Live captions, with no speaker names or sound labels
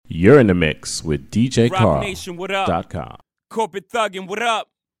You're in the mix with DJCarl.com. Corporate thuggin', what up?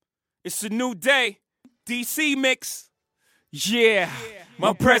 It's a new day. DC mix. Yeah.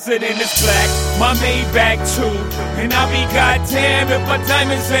 My president is black, my Maybach too. And I'll be goddamn if my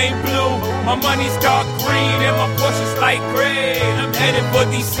diamonds ain't blue. My money's dark green and my Porsche's light gray. I'm headed for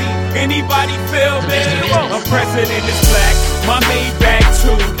DC. Anybody feel me? My president is black, my Maybach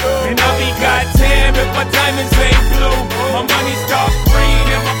too. And I'll be goddamn if my diamonds ain't blue. My money's dark green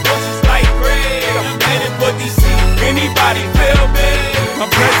and my Porsche's light gray. I'm headed for DC. Anybody feel me? My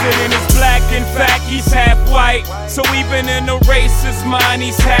president is black, in fact he's half white. So even in a racist mind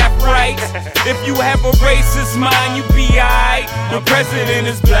he's half right. If you have a racist mind you be alright. The president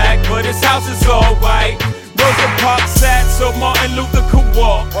is black but his house is all white. Rosa Parks sat so Martin Luther could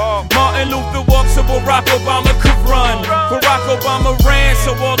walk. Martin Luther walked so Barack Obama could run. Barack Obama ran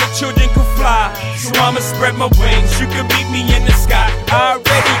so all the children could fly. So I'ma spread my wings, you can meet me in the sky. I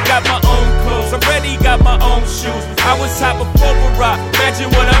already got my own clothes, already got my own shoes. I was hot before Barack,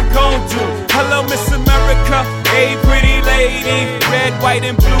 imagine what I'm gon' do. Hello Miss America, hey pretty lady. Red, white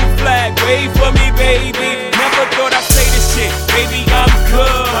and blue flag, wave for me baby. Never thought I'd say this shit, baby I'm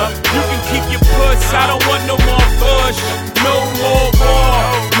good. You can keep your puss, I don't want no more push. No more war,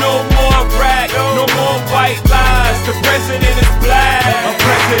 no more rap, no more white lies. The president is black, my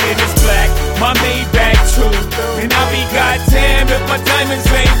president is black. My Maybach too, and I'll be goddamn if my diamonds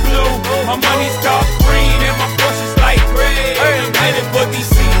ain't blue. My money's dark green and my Porsche's light gray. I'm headed for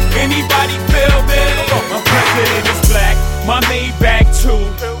DC, anybody feel me? My president is black, my Maybach too,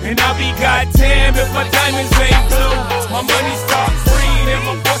 and I'll be goddamn if my diamonds ain't blue. My money's dark green and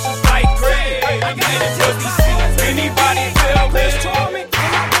my Porsche's light gray. I'm headed for DC, anybody feel me?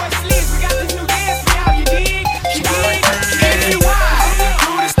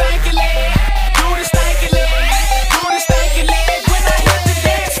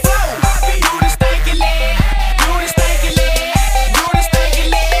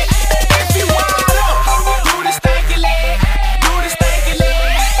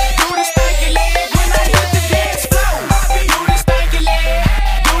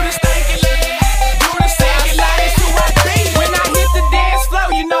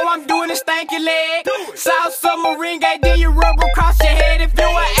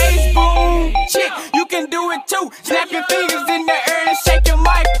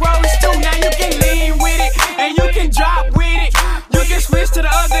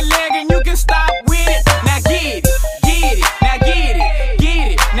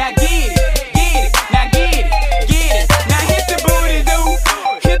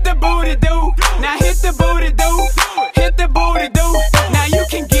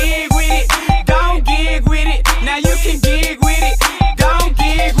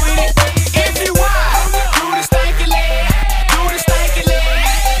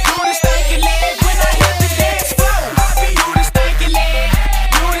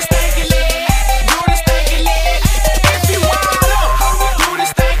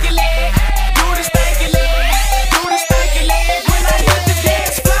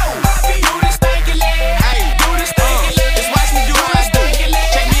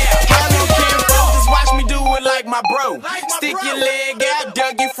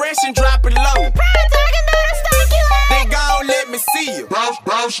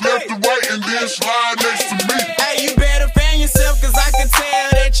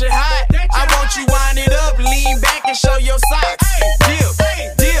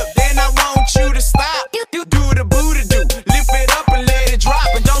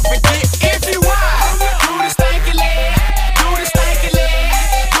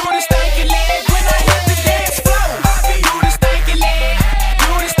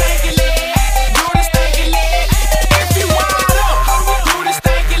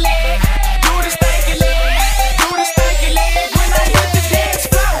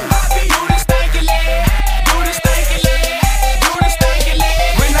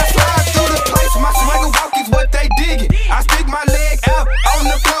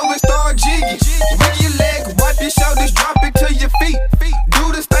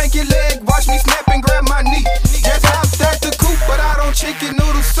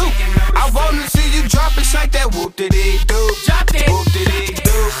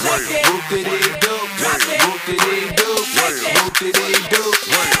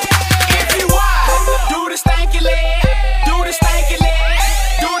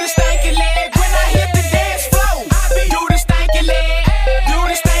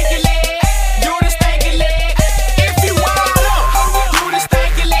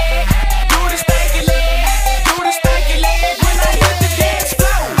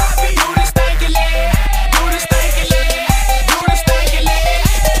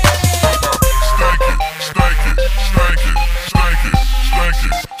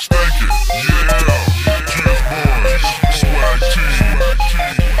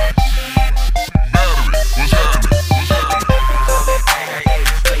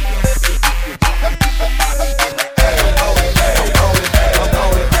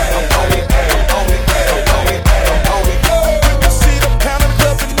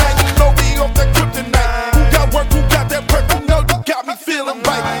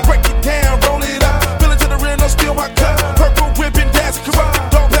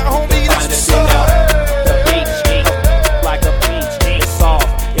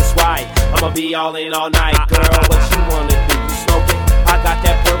 it all night, girl. What you wanna do? You smoking? I got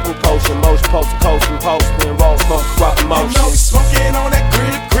that purple potion, motion, post to coast and post and roll, smoke, rock motion. You know, smoking on that crib.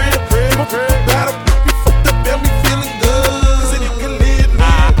 Battle, be fucked up and we feeling good. So you can live.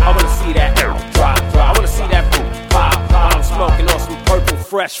 I wanna see that drop. I wanna see that boom pop. I'm smoking on some purple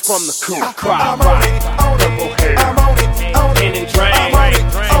fresh from the cool crop. I'm on it, Purple hair. I'm on it, In and drain.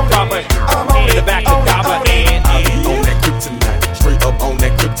 Proper. In the back of Gaba and I be on that kryptonite, straight up on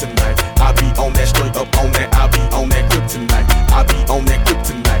that kryptonite. I be on that, straight up on that. I be on that kryptonite. I be on that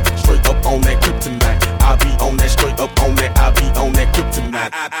kryptonite, straight up on that kryptonite. I be on that, straight up on that. I be on that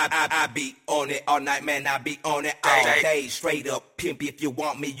kryptonite. I be on it all night, man. I be on it all day. Straight up pimp. If you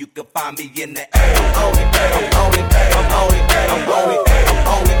want me, you can find me in the air. I'm on it, I'm on it, I'm on it, I'm on it, I'm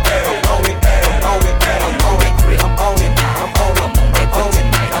on it, I'm on it, I'm on it, I'm on it, I'm on it, I'm on it,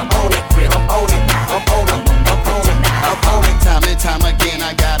 I'm on it, I'm on it, I'm on it, I'm on it, I'm on it. Time and time again,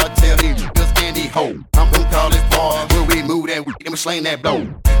 I gotta tell these niggas candy hoe. I'm gonna call this boy when we move that weed and we sling that blow.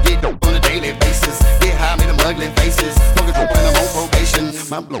 Get dope on a daily basis, get high, make them ugly faces. Smoking dope when I'm on probation,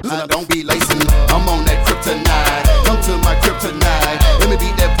 my blow, I don't be lacing. I'm on that kryptonite, come to my kryptonite. Let me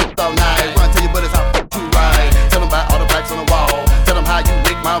beat that pimp all night, run till your buddies how to ride. Tell them about all the blacks on the wall, tell them how you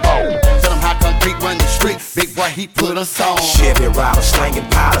lick my ball. Tell them how concrete run the street, big boy he put us on. Chevy rider, slanging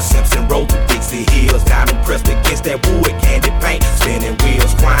powder, Simpson road to Dixie Hills. Diamond pressed against that wood, candy paint, spinning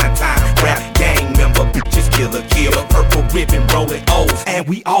wheels, crime time, rap gang member, bitches killer, kill, purple ribbon, rolling O's, and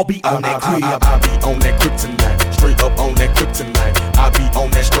we all be on that crib. I be on that kryptonite, straight up on that kryptonite. I be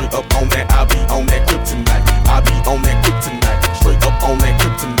on that, straight up on that. I be on that kryptonite. I be on that kryptonite, straight up on that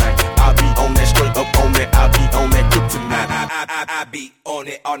kryptonite. I be on that, straight up on that. I be on that kryptonite. I be on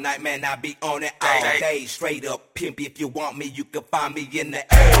it all night, man. I be on it all day. Straight up pimp. If you want me, you can find me in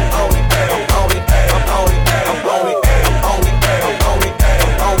the air. I'm on it, I'm on it, I'm on it, I'm on it, I'm on it, I'm on it,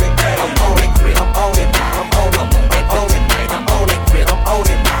 I'm on it, I'm on it, I'm on it, I'm on it, I'm on it, I'm on it, I'm on it, I'm on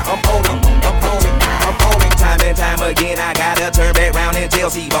it, I'm on it, I'm on it. Time and time again, I gotta turn back round and tell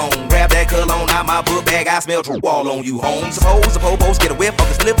C-Bone. Grab that cologne out my book bag, I smell true wall on you, home. Suppose the popos get a whiff of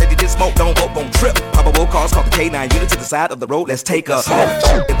the slip that you just smoked, don't hope, don't trip. Probable cause, call the K9 unit to the side of the road, let's take a smoke.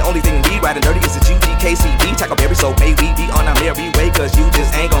 And the only thing we riding dirty is the UGKCB. Tackle berry, so may we be on our merry way, cause you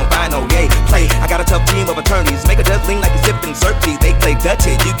just ain't gon' find no yay. Play, I got a tough team of attorneys, make a judge lean like a sipping Surtees. They play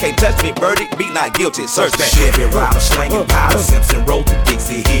Dutchy, you can't touch me, verdict, be not guilty, search that. Chevy rider, slanging powder, Simpson road to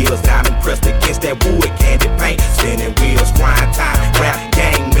Dixie Hills. Diamond pressed against that wood, candy paint, spinning wheels, crime time, rap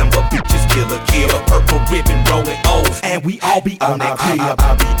gang member, bitches killer, purple ribbon, rolling O's, and we all be on that crib.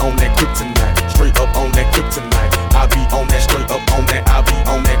 I be on that kryptonite, straight up on that kryptonite. I be on that, straight up on that. I be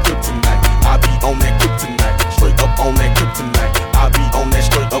on that kryptonite. I be on that kryptonite, straight up on that kryptonite. I be on that,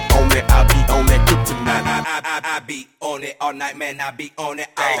 straight up on that. I be on that kryptonite. I be on it all night, man. I be on it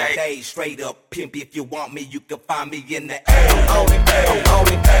all day. Straight up pimp. If you want me, you can find me in the air. I'm on it, I'm on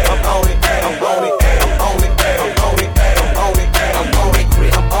it, I'm on it, I'm on it, I'm on it, I'm on it, I'm on it, I'm on it,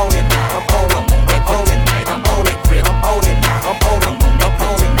 I'm on it, I'm on it, I'm on it, I'm on it, I'm on it, I'm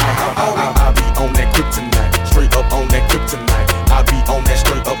on it, I'm on it. I be on that kryptonite, straight up on that kryptonite. I be on that,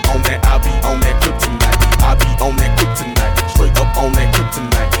 straight up on that. I be on that kryptonite. I be on that kryptonite, straight up on that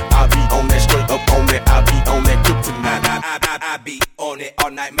kryptonite. I be on that, straight up on that. I be on that kryptonite. I be on it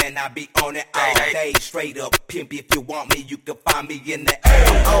all night, man. I be on it all day. Straight up pimp. If you want me, you can find me in the air.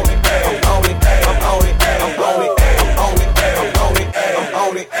 I'm on it, I'm on it, I'm on it, I'm on it, I'm on it, I'm on it, I'm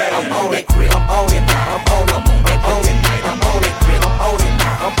on it, I'm on it, I'm on it, I'm on it, I'm on it, I'm on it, I'm on it,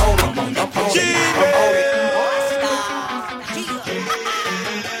 I'm on it, I'm on it.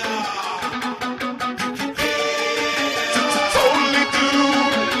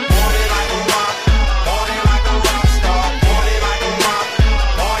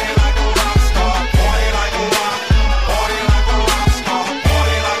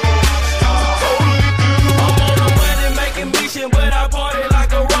 But I party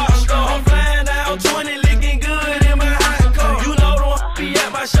like a rock star. I'm flying out 20, licking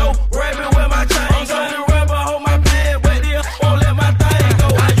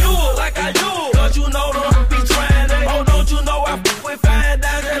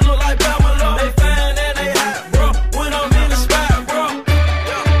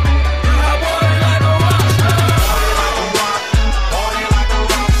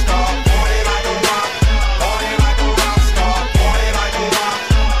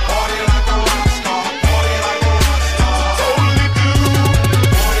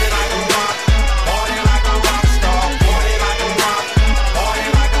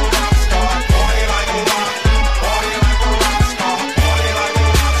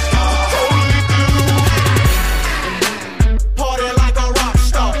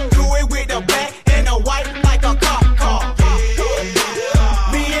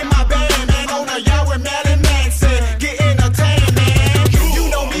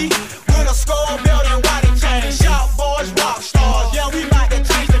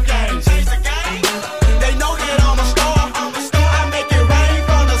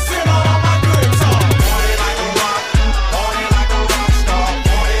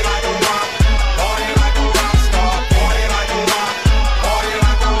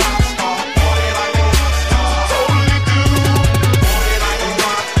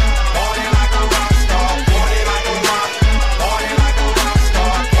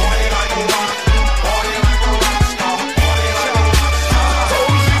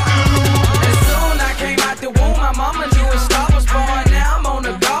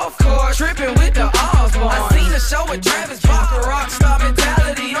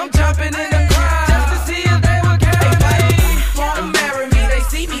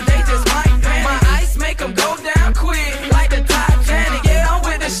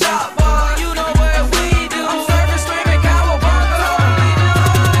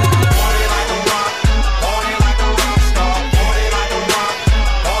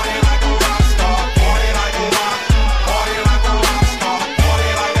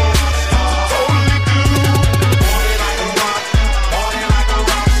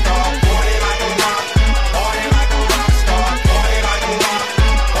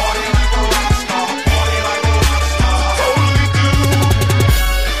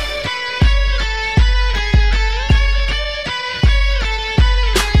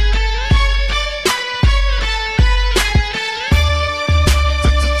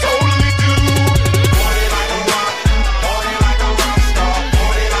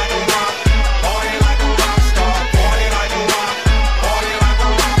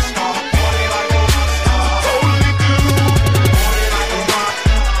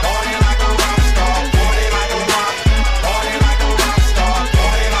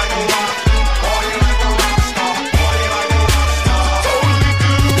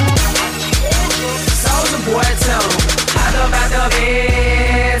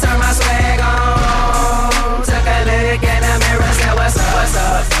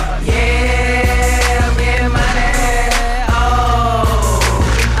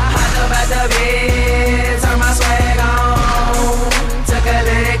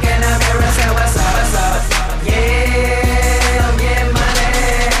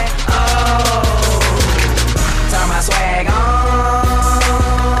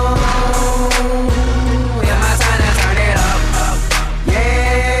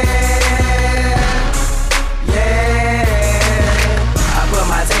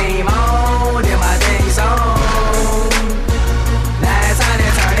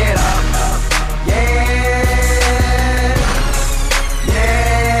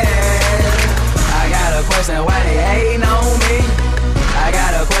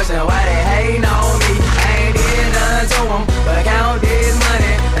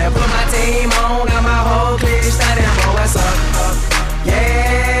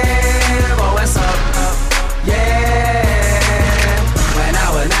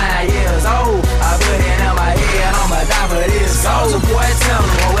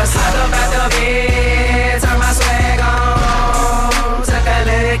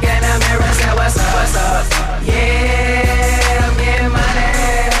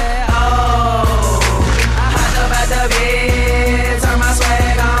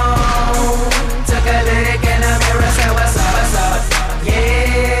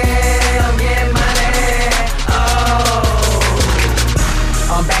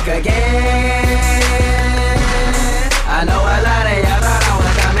I'm back again. I know a lot of y'all thought I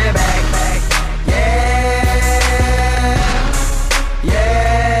was coming back. Yeah.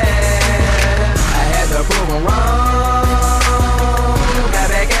 I had to prove them wrong. Got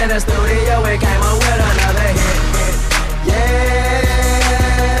back in the studio and came up with another hit. Yeah.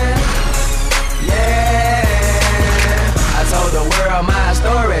 I told the world my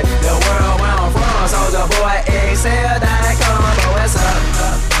story, the world where I'm from. Soulja Boy, Excel.com, but what's up?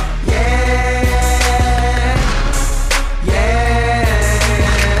 Yeah.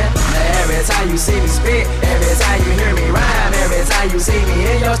 Now every time you see me spit, every time you hear me rhyme, every time you see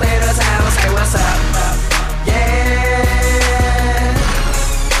me in your state of town, say what's up? Yeah.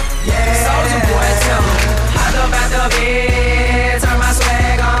 Soulja Boy, tell me, hop up out the bed, turn my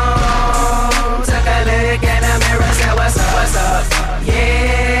swag on, took a look in the mirror, said what's up, what's up?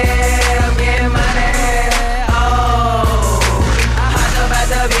 Yeah, I'm getting money. Oh, I hopped up out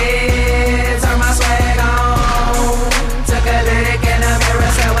the bed, turn my swag on, took a look in the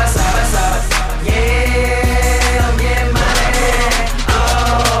mirror, said what's up, what's up? Yeah, I'm getting money.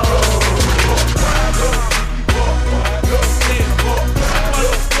 Oh.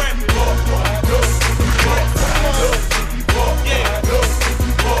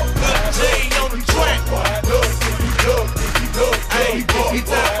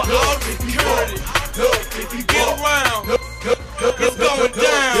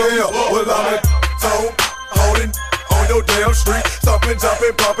 Yeah, well I'm at zone, holding on your damn street, stomping,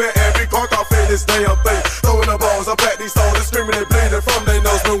 jumping, bumping every cork off in this damn thing. Throwing the balls up at these soldiers, screaming and bleeding from their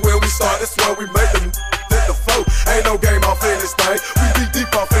nose. But when we start, that's when we make them hit the flow. Ain't no game off in this thing. We be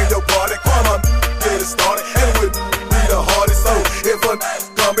deep off in your party. Come on, get it started, and it would be the hardest. So if a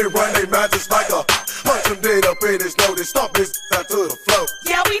come and run they mouth just like a punch them dead up in his nose, they stomp his out to the floor.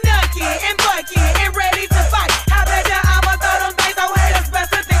 Yeah, we nucky and bucky and ready to fight. How about that? I'ma throw them things, don't hate us,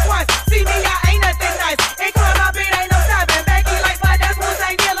 best to think twice. See me, I ain't nothing nice. And climb my beat, ain't no stopping. Becky like my that's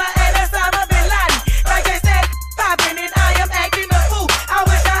Wu-Tang Killer and that's Osama Bin Laden. Like they said, popping and I am acting a fool. I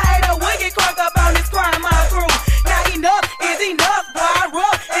wish I had a wicked crunk up on this crime my crew. Now enough is enough, boy. I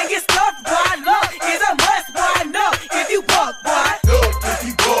rub and get stuffed, boy. Love is a must, boy. No, if you buck, boy. Look if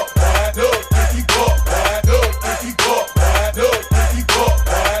you buck, boy. Look if you buck, boy. Look if you buck, boy. Look if you buck,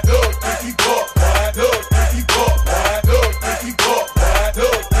 boy. Look if you buck, boy. Look if you buck, boy. Look if you buck, boy.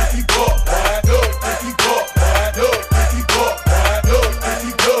 Look if you buck, boy. Look if you buck, boy. Look if you buck, boy. Look if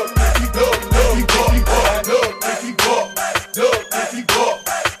you buck, if you buck, look if you buck, look if you buck,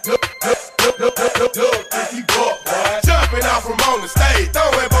 look if you buck, look if you buck, boy. Jumping off from on the stage,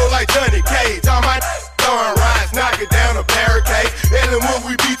 throwing bow like Johnny Cage. All my throwing rides, knocking down a barricade. And then when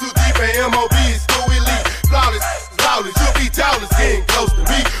we be too deep and MOB is too elite. Flawless, flawless, you'll be doubtless getting close to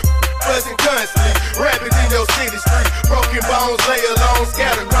me. Buzzing constantly, rapping in your city street. Broken bones lay alone,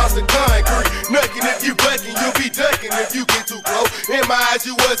 scattered across the concrete. Nucking if you bucking, you'll be ducking if you get too close. In my eyes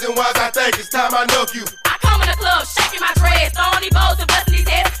you wasn't wise, I think it's time I nuck you. I come in the club, shaking my dreads, throwing these bows and busting these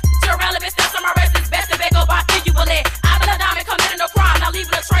heads. Your relevant steps on my wrist is best to back up, I think you will let. I've been a diamond, committing no crime, not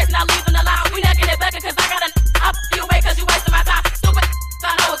leaving a trace, not leaving a line. We necking and bucking cause I got a up you away cause you wasting my time. Stupid,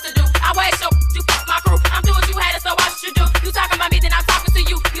 I know what to do. I waste your you fuck my crew. I'm doing what you had it, so what should you do? You talking about me, then I'm talking to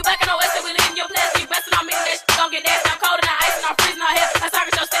you. You bucking on us, and we leaving your place. You besting on me, then that shit gon' get nasty. I'm cold and I'm ice and I'm freezing on here. I'm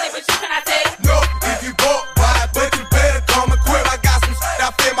talking so steady, but you cannot tell. No, if you buck, boy, but you better come equipped. I got some shit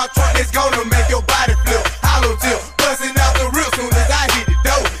out in my trunk that's gonna make your body flip. Hollow tip, busting out the real soon as I hit the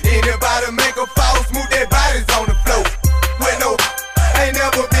door. Anybody make a fall, smooth their bodies on the floor. With no, ain't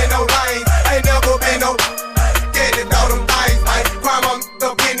never been no lines, ain't never been no getting all them things, man. Crime on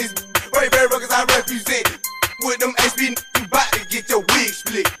up in this, very records I represent. With them HB, you bout to get your wig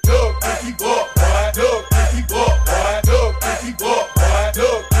split. Look if you buck, boy. Look if you buck, boy. Look if you buck, boy.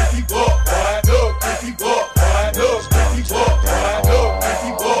 Look if you buck, boy. Look if you buck, boy. Look if you buck, boy. Look if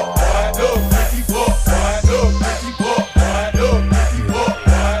you buck, boy. Look if you buck, boy. Look if you buck, boy. Look if you buck,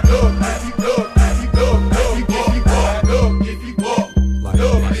 boy. Look if you look if you look if you buck, look if you buck,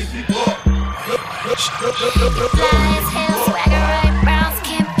 look if you buck. Fly as hell, swagger right, brown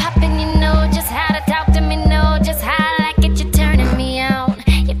skin poppin', you know just how to talk to me, know just how I like it. You're turning me on,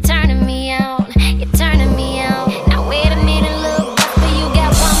 you're turning me on, you're turning me on. Now wait a minute, look, but you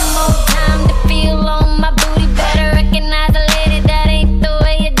got one more time to feel on my booty. Better recognize a lady that ain't the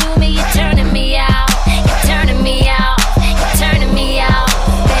way you do me. You're turning me out, you're turning me out, you're turning me out.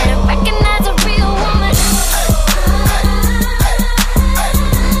 Better recognize a real woman.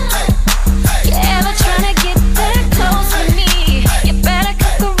 You ever tryna get that close with me?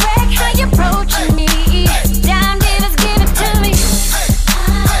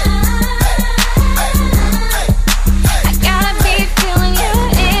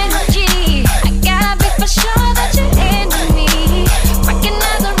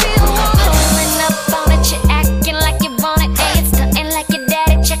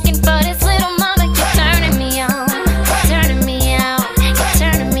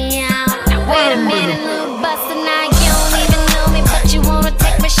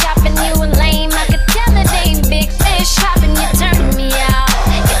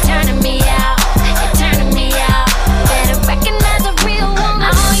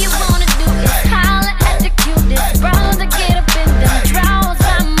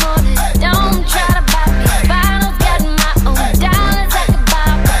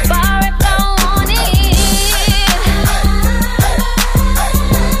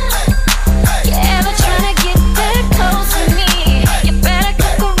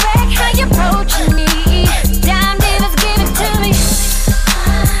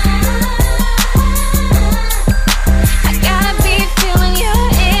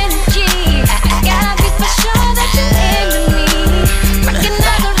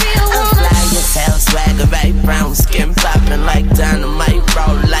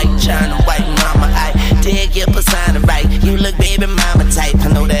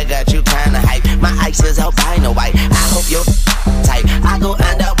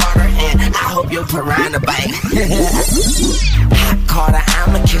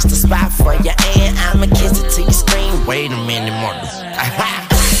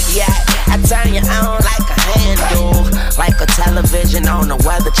 turn you on like a handle, like a television on the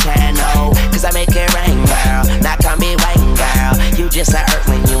Weather Channel. Cause I make it rain, girl, now call me Wayne, girl. You just a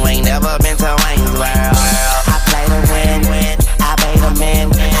earthling, you ain't never been to Wayne's World. I play to win, I pay the men.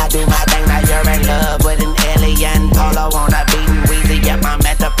 I do my thing, now you're in love with an alien. Polo on a beat and Weezy, yep, I'm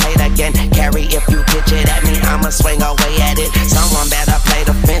at the plate again. Carry if you pitch it at me, I'ma swing away at it. Someone better play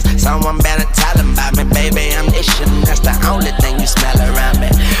the fence, someone better tell them about me. Baby, I'm itching, that's the only thing you smell around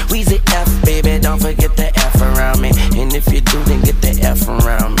me. Weezy F, baby, don't forget the F around me. And if you do, then get the F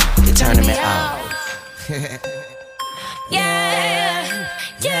around me. You're turning me out. Yeah,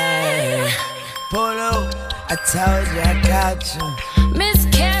 yeah. Polo, I told you I got you. Miss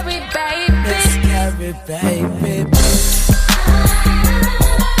Carrie, baby. Miss Carrie, baby.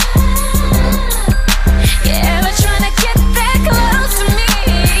 Yeah, ever tryna get that close to me?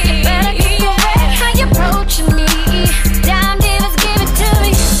 Better be aware how you approaching me. Down divas, give it to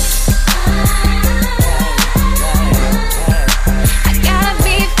me. I gotta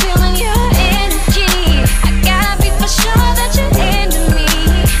be feeling your energy. I gotta be for sure that you're into me.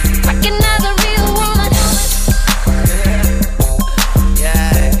 Recognize a real woman.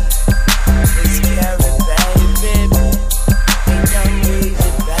 Yeah, it's Carrie, baby. Ain't no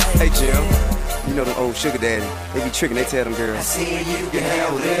reason, baby. Hey, Jim. You know them old sugar daddy. They be tricking, they tell them girls. I said you can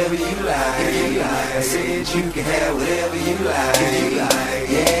have whatever you like. I said you can have whatever you like.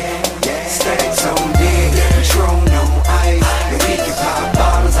 Yeah. Stacks on deck, Patron on ice. And we can pop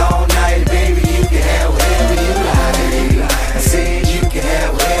bottles all night. Baby, you can have whatever you like. I said you can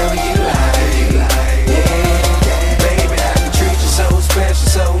have whatever you like. Yeah. Baby, I can treat you so special,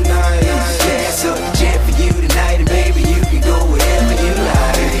 so nice. Yeah, so the jet for you tonight. And baby, you can go wherever you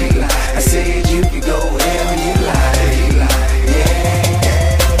like. I said you can go wherever you like. Yeah.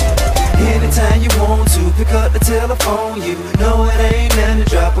 Anytime you want to, pick up the telephone. You know it ain't nothing to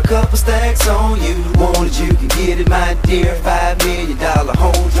drop a couple stacks on you. Want it, you can get it, my dear. $5 million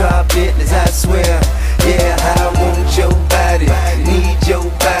home drop business, I swear. Yeah, I want your body, need your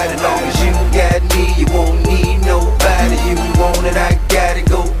body. Long as you got me, you won't need nobody. You want it, I got it,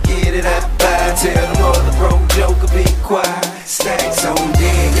 go get it, I buy it. Tell them other broke joker, be quiet. Stacks on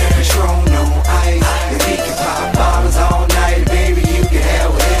deck, Patron on ice. And we can pop bottles all night. Baby, you can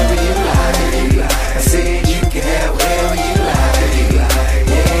have whatever you like. I said you can have whatever you like.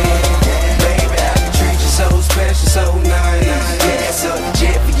 Yeah, baby, I can treat you so special, so nice. Yeah, so the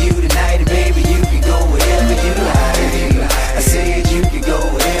jet for you tonight. And baby, you can go wherever you like. I said you can go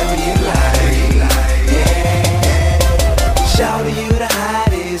wherever you like. Yeah. Shout to you the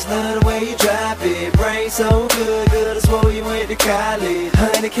hottest, love the way you drop it. Brain so good, I swore you went to college.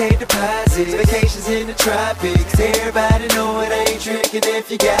 100K deposits, vacations in the tropics. Everybody know it ain't tricking if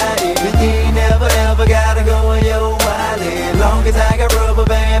you got it. But you ain't never ever gotta go in your wallet. Long as I got rubber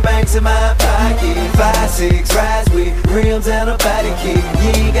band banks in my pocket. 5'6", rides with rims and a body kick. You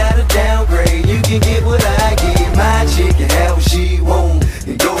ain't gotta downgrade, you can get what I get. My chick can have what she want.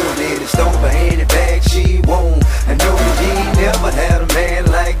 And go in and stomp her any bag she want. I know that you ain't never had a man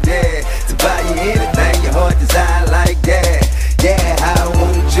like that to buy you anything your heart desire like that. Yeah, I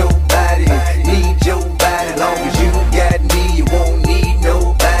want your body, need your body. Long as you got me, you won't need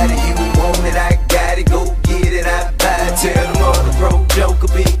nobody. You want it, I got it, go get it, I buy it. Tell them other broke joker,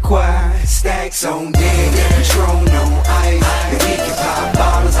 be quiet. Stacks on deck, Patron on ice. And we can pop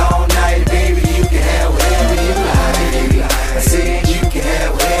bottles all night. Baby, you can have whatever you like. I said you can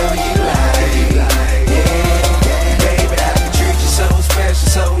have whatever you like. Yeah, baby, I can treat you so special,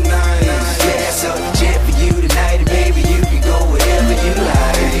 so nice. Yeah, so the jet for you tonight. And baby, you can go wherever you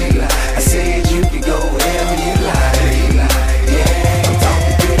like. I said you can go wherever you like. Yeah, I'm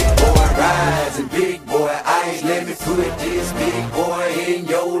talking big boy rides and big boy ice. Let me put this big boy in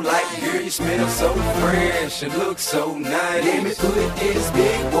your life. Girl, you smell so fresh and look so nice. Let me put this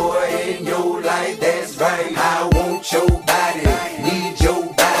big boy in your life. That's right, I want your body, need your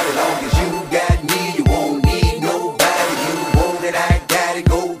body. Long as you got me, you won't need nobody. You want it, I got it,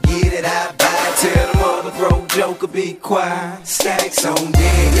 go get it, I buy it. Tell them other broke joker, be quiet. Stacks on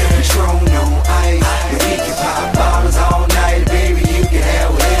deck, Patron on ice. And we can pop bottles all night. Baby, you can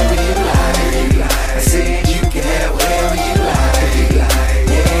have whatever you like. I said you can have whatever you like. Yeah,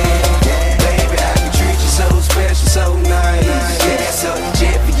 baby, I can treat you so special, so nice. Yeah, so the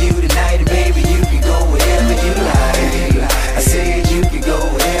jet for you tonight. And baby, you can go wherever you like. I said you can go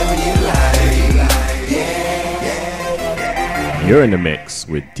wherever you like. Yeah. You're in the mix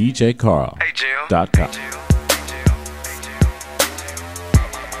with DJ Carl. Hey, Jim. .com.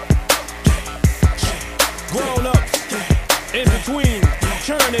 Grown ups, in between,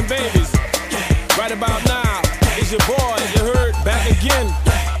 churning babies. Right about now, it's your boy, you heard, back again.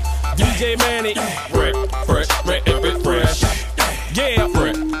 DJ Manny. Fresh, fresh, fresh, fresh. Yeah,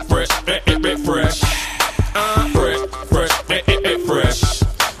 fresh, fresh, fresh. Fresh,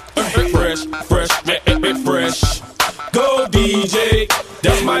 fresh, fresh, fresh. Go DJ,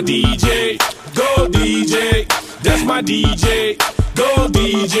 that's my DJ. Go DJ, that's my DJ. Go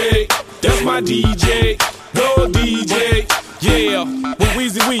DJ, that's my DJ. Go DJ, yeah. With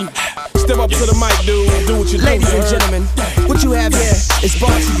Weezy Wee, step up to the mic, dude. Do what you do. Ladies and gentlemen, what you have here is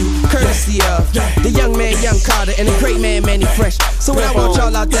brought to you courtesy of the young man, Young Carter, and the great man, Manny Fresh. So what I want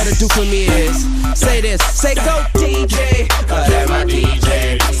y'all out there to do for me is say this. Say go DJ, cause that's my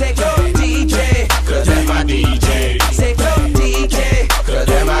DJ. Say go DJ, cause that's my DJ. Say go DJ, cause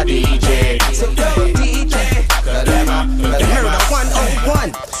that's my DJ. Say go DJ, cause that's my Murder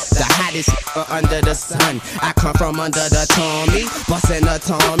 101. The hottest under the sun. I come from under the Tommy, bustin' a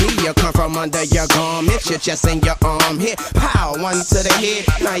Tommy. You come from under your garment, your chest and your arm hit. Pow, one to the head.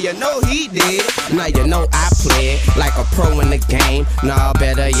 Now you know he did. Now you know I played like a pro in the game. Nah,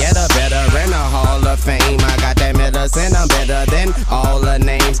 better yet, a veteran, a Hall of Fame. I got that medicine, I'm better than all the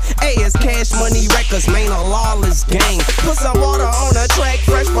names. Hey, it's Cash Money Records, man, a lawless game. Put some water on the track,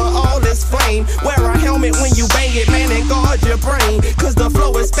 fresh for all this flame. Wear a helmet when you bang it, man, and guard your brain. Cause the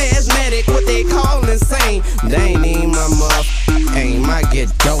flow is spasmodic, what they call insane. They ain't even my muff, aim, I get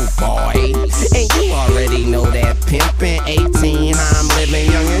dope, boy. And you already know that pimpin' 18, I'm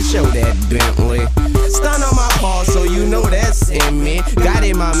living young and show that Bentley. Stun on my paw, so you know that's in me. Got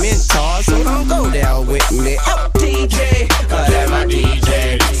in my mentor, so don't go there with me. Oh, DJ, cause that's my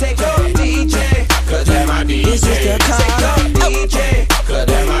DJ. Say go DJ, cause that's my DJ. This is the car. Say go DJ, cause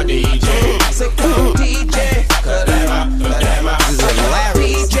that's my DJ. Say go DJ, cause that's my This is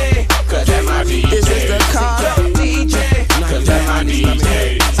hilarious. DJ, cause that's my DJ. This is the car. DJ, cause that's my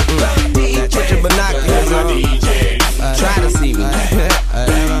DJ. Put your binoculars on. Try to see me.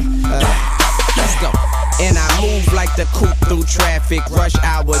 Let's go. And I move like the coupe through traffic. Rush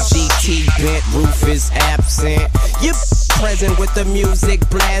hour GT bent, roof is absent. You present with the music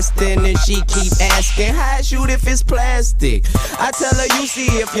blasting, and she keep asking how I shoot if it's plastic. I tell her you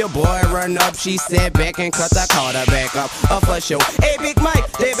see if your boy run up. She said back and cut the Carter back up for show. Hey Big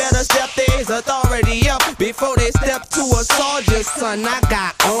Mike, they better step their authority up before they step to a soldier's son. I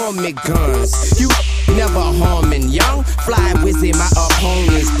got army guns. You never harming young. Fly wizzy, my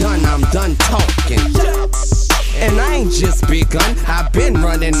opponent's done. I'm done talking. And I ain't just begun. I've been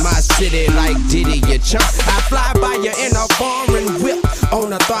running my city like Diddy, you chump. I fly by you in a foreign whip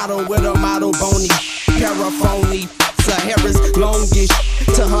on a throttle with a model bony, paraphony, Sahara's longish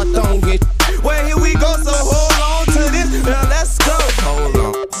to her thongish. Well, here we go, so hold on to this. Now let's go. Hold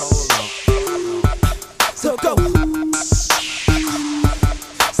on. So go.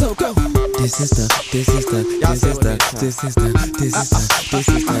 So go. This is the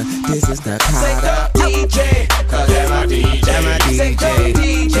Carter. DJ, cause that's my DJ. Say go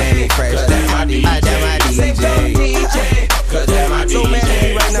DJ, Fresh, that's my DJ. Say go DJ, cause that's my DJ. So mad at me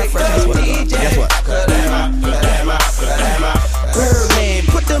right now, Fresh, guess what? Guess what? Cause that's my Birdman,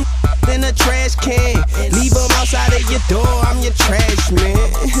 put them in a trash can. Leave them outside of your door, I'm your trash man.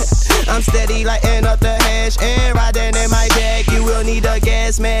 I'm steady lighting up the hash and riding in my bag. You will need a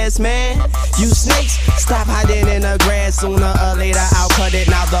gas mask, man. You snakes, stop hiding in the grass. Sooner or later I'll cut it.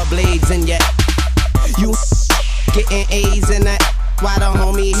 Now the blades in your you getting A's in that. Why the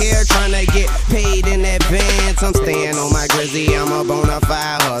homie here tryna get paid in advance? I'm staying on my grizzy, I'm a bona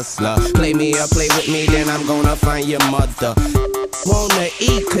fide hustler. Play me or play with me, then I'm gonna find your mother. Wanna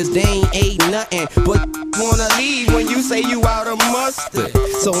eat cause they ain't ate nothing, but wanna leave when you say you out of mustard.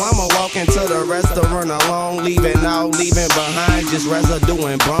 So I'ma walk into the restaurant alone, leaving behind just residue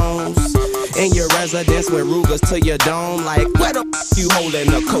and bones. In your residence with Rugers to your dome, like where the you holding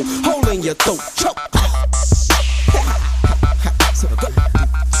the coat, holding your throat, choke. So go.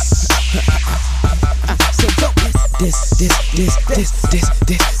 So go. This.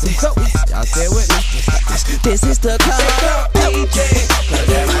 Y'all stay with me. This is the car. DJ.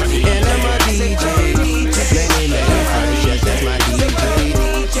 And I'm a DJ. That's my DJ.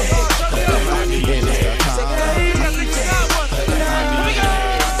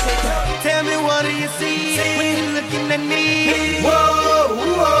 Tell me what do you see when you're looking at me? Whoa.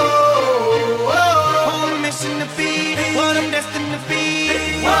 On a mission to be what I'm destined to be. Ready?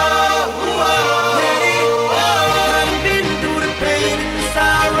 I've been through the pain and the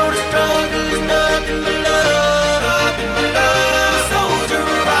sorrow, the struggle is nothing but love. So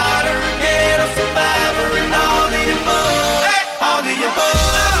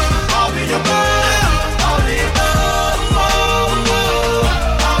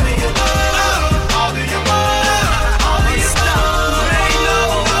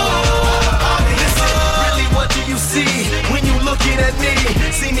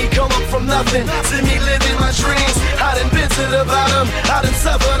nothing. See me living my dreams. I done been to the bottom, I done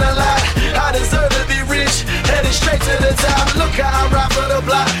suffered a lot. I deserve to be rich, headed straight to the top. Look how I rap for the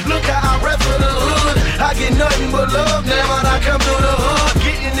block, look how I rap for the hood. I get nothing but love now when I come through the hood.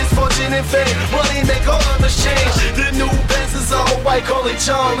 Getting this fortune and fame, money make all of us change. The new Benz is all white, call it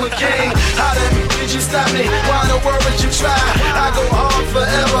John McCain. How the did you stop me? Why in the world would you try? I go hard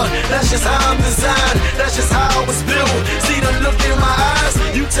forever, that's just how I'm designed. That's just how I was built. See the look in my eyes,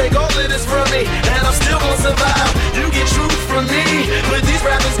 you take all of this from me, and I'm still gonna survive. You get truth from me, but these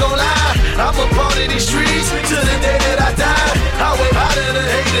rappers gon' lie. I'm a part of these streets to the day that I die. I wave out of the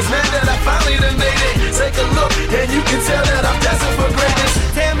haters, man, that I finally done made it. Take a look, and you can tell that I'm destined for greatness.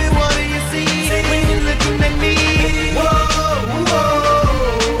 Tell me what do you see when you're looking at me? Whoa, whoa,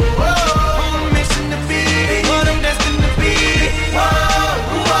 whoa. On a mission to be what I'm destined to be. Whoa,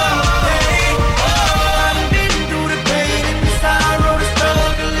 whoa, hey, whoa. I done been through the pain and the sorrow, the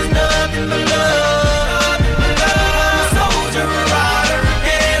struggle is nothing but love. I'm a soldier, a rider,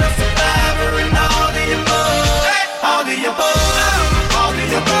 again, a survivor, and all the above. All the above, all the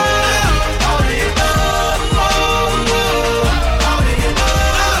above, all the above.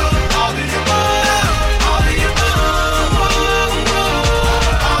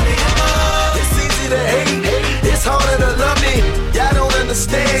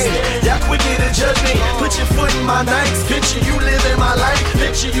 Understand, y'all quicker to judge me. Put your foot in my nights. Picture you living my life.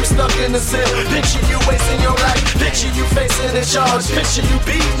 Picture you stuck in the cell. Picture you wasting your life. Picture you facing a charge. Picture you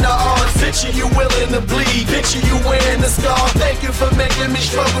beating the odds. Picture you willing to bleed. Picture you wearing the scar. Thank you for making me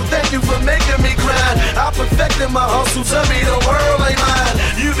struggle. Thank you for making me grind. I perfected my hustle. Tell me the world ain't mine.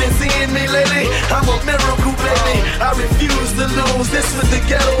 You've been seeing me lately. I'm a miracle, baby. I refuse to lose. This was the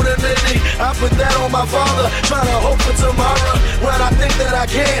ghetto that made me. I put that on my father. Trying to hope for tomorrow. When I think that I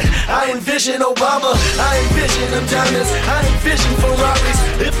can, I envision Obama, I envision them diamonds, I envision Ferraris.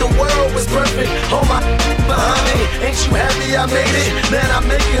 If the world was perfect, hold my behind me. Ain't you happy I made it? Man, I'm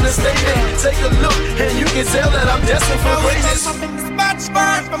making a statement. Take a look, and you can tell that I'm destined for greatness. I'm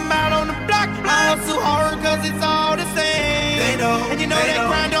out on the block, I hustle hard cause it's all the same. They know, and you know that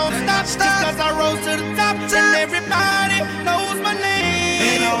grind don't stop, just cause I rose to the top, and everybody knows my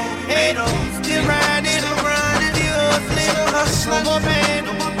name. They know, still riding, hustling, no more pain,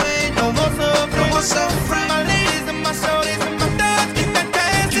 no more suffering. My ladies and my shorties and my thugs, keep that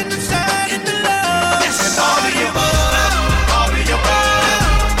dance in the shine and the love. And all of you above, all of you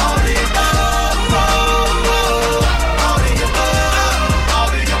above, all of you above, all of you above, all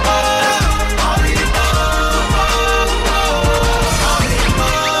of you above, all of you above, all of you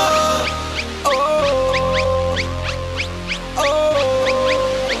above.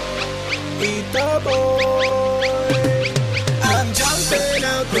 Eat the boy. I'm jumping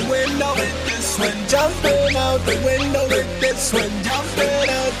out the window with this one. Jumping out the window with this one. Jumping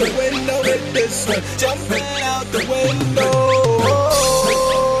out the window with this one. Jumping out the window.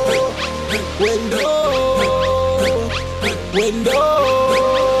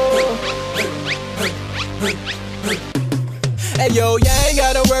 Hey yo, you ain't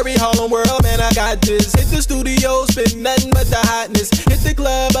gotta worry, Harlem World, man, I got this. Hit the studio, spit nothing but the hotness. Hit the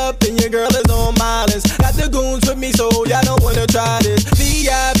club up and your girl is on my list. Got the goons with me, so y'all don't wanna try this.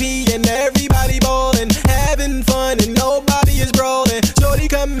 VIP and everybody ballin', having fun and nobody is brawling. Shorty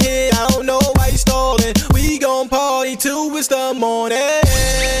come here, I don't know why you stallin'. We gon' party till it's the morning.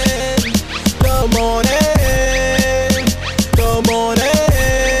 The morning. The morning.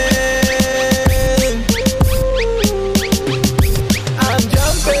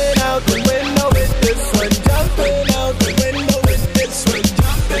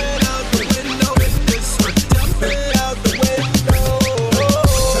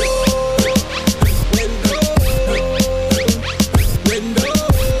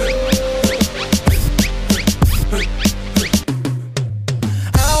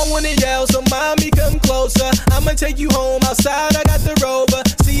 Take you home outside, I got the Rover.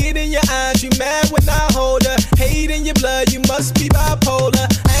 See it in your eyes, you mad when I hold her. Hate in your blood, you must be bipolar.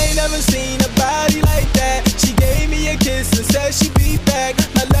 I ain't never seen a body like that. She gave me a kiss and said she'd be back.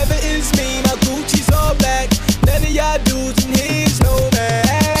 My lover is me, my Gucci's all black. None of y'all dudes in here's no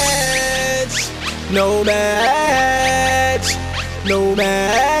match. No match. No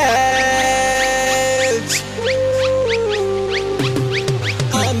match.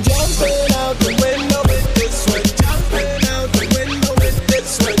 I'm jumping out the window with this one. Jumping out the window with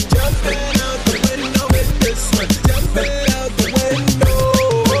this one. Jumping out the window with this one. Jumping out the window.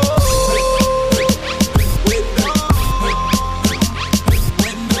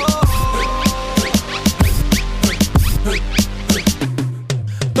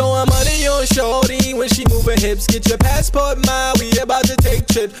 Throwing money me on shorty when she move her hips. Get your passport, mile, we about to take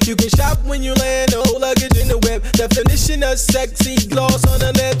trip. You can shop when you land, no luggage in the whip. Definition of sexy, gloss on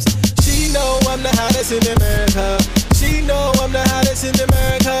her lips. She know I'm the hottest in America. She know I'm the hottest in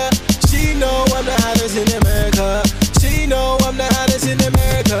America. She know I'm the hottest in America. She know I'm the hottest in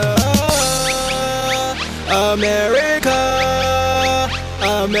America. America,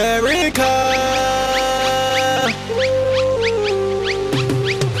 America.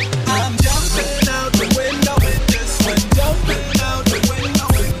 I'm jumping out the window with this one. Jumping out the window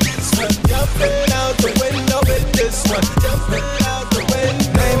with this one. Jumping out the window with this one. Jumping out the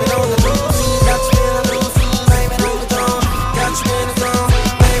window. Blame it on the rules. Got you in the loose. Blame it on the drum. Got you in the zone.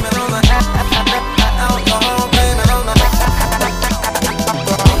 Blame it on the alcohol. Blame it on the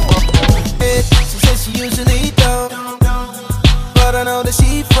She says she usually don't, but I know that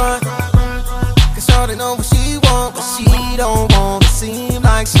she front. Cause shorty know what she want, but she don't want to seem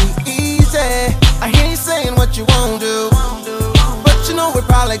like she easy. I hear you saying what you won't do, but you know we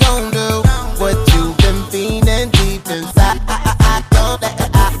probably gon' do what you've been feeling deep inside. Don't let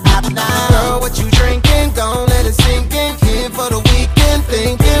it out now. Girl, what you drinking? Gon' let it sink in. Here for the weekend,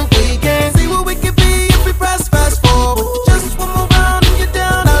 thinking we can see what we can be if we press fast forward. Just one more round and you're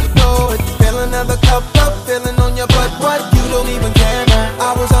down, I'll go it. Fill another cup up, feeling on your butt. What? You don't even care.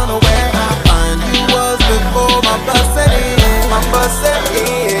 I was unaware how fine you was before my bus set in. My bus set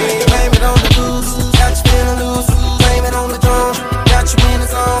in. Blame it on the booze, got you feeling loose. Blame it on the drum, got you in the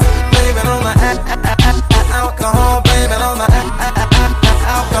zone. Blame it on the alcohol. Blame it on the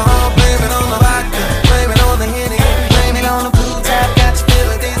alcohol. Blame it on the vodka. Blame it on the Henny. Blame it on the blue tap, got you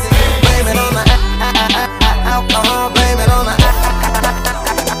feeling dizzy. Blame it on the alcohol. Blame it on the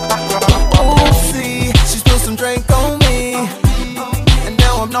oh, see, she spilled some drink on me, and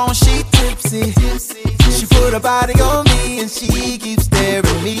now I'm knowing she tipsy. She put her body on me, and she keeps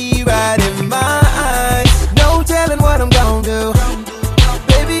staring me right in my eyes. No telling what I'm gon' do.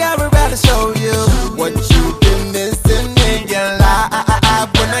 Baby, I would rather show you what you've been missing in your life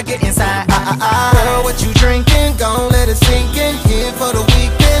when I get inside. Girl, what you drinking? Gon' let it sink in. Here for the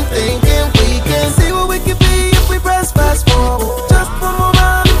weekend, thinking we can see what we can be if we press fast forward. Just one more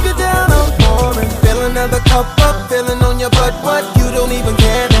round if you're down on pouring. Fill another cup up, feeling on your butt. What? You don't even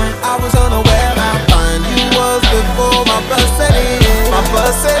care now. I was unaware how fine you was before my bus set in. My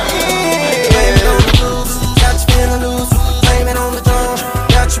bus set in. Blame it on the blues, got you feeling loose. Blame it on the drum,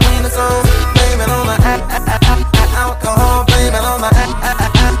 got you in the zone. Blame it on the alcohol. Blame it on the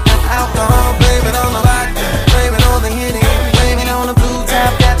alcohol. Blame it on the vodka. Blame it on the Henny. Blame it on the blue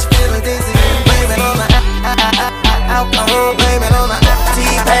tap, got you feeling dizzy. Blame it on the alcohol. Blame it on the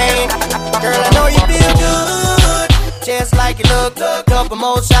T-Pain. Girl, I know you feel good, just like you look. Couple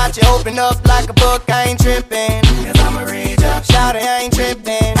more shots, you open up like a book. I ain't tripping, cause I'm a reader. Shout it, I ain't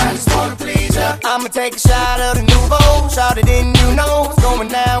tripping, I just wanna please ya. I'ma take a shot of the nouveau. Shout it, didn't you know it's going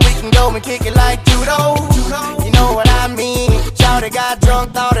down? We can go and kick it like judo. You know what I mean? Shout it, got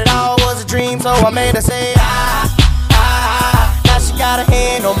drunk, thought it all was a dream, so I made her say now she got a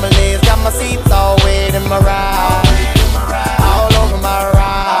hand on my legs, got my seats all wet in my ride, all over my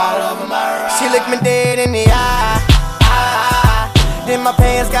ride. She looked me dead in the eye. Then my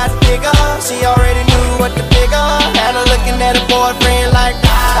pants got bigger. She already knew what to figure. Had her looking at her boyfriend like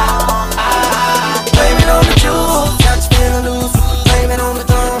blame it on the juice, got you feeling loose. Blame it on the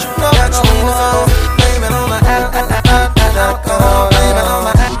drum, got you in the zone. Blame it on the alcohol. Blame it on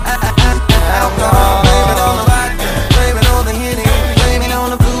the alcohol. Blame it on the vodka. Blame it on the Henny. Blame it on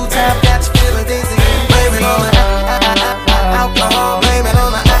the blue tap,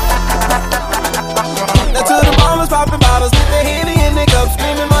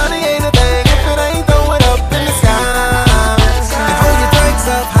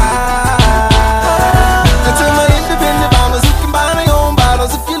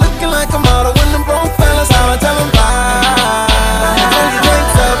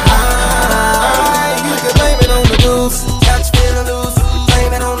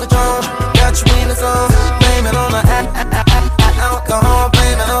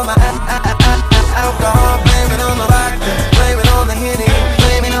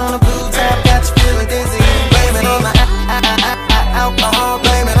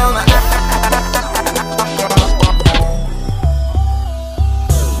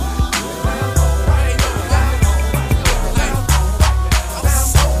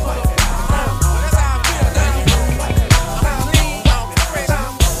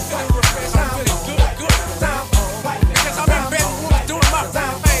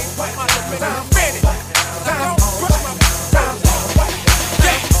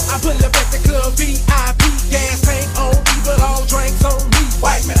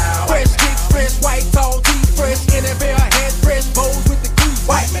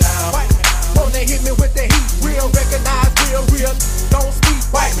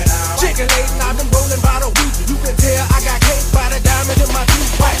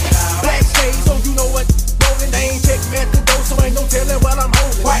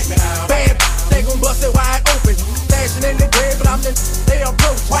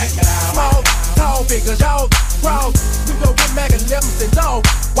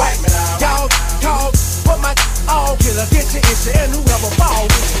 itchy, itchy, and whoever fall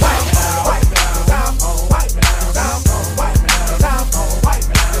with you. White man, white man, I'm on white man, I'm on white man, I'm on white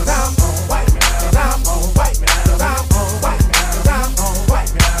man, I'm on white man, I'm on white man, I'm on white man, I'm on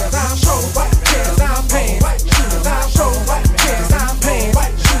white man, I'm show white kids, I'm paying white shooters, I'm show white kids, I'm paying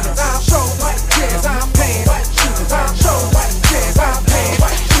white shooters, I'm show white kids, I'm paying white shooters, I'm show white kids, I'm paying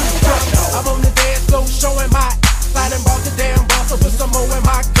white shooters. I'm on the dance floor showing my slide and bought the damn boss, so put some more in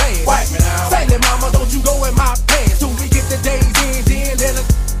my glass. White man, say it, mama, don't you go in my pants till we get the days in, then let us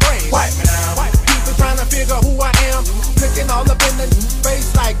brain. White man, white people trying to figure who I am, looking all up in the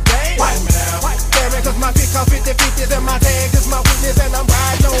face like damn. White man, white staring 'cause my pick off 50/50s and my tag is my witness and I'm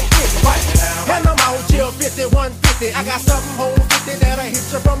riding on 50. White man, and I'm out here 5150. I got something whole 50 that'll hit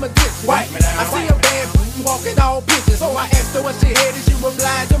you from a distance. White man, I see a bad walking all bitches, so I asked her what she had and she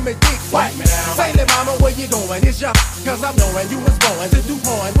replied to me dick. White man, say it, mama, where you going? It's your 'cause I'm knowing you was born to do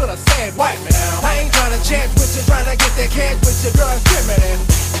porn with a sad white man. I ain't trying to chat with you, trying to get that cash with your girl, give me that.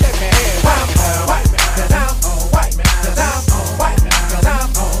 Let me have it. I'm on white man, 'cause I'm on white man, 'cause I'm on white man, 'cause I'm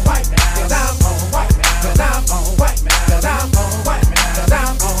on white man, 'cause I'm on white man, 'cause I'm on white man, 'cause I'm on white man, 'cause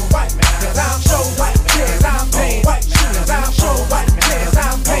I'm on white man, 'cause I'm show white kids, I'm paying white shooters, I'm show white kids,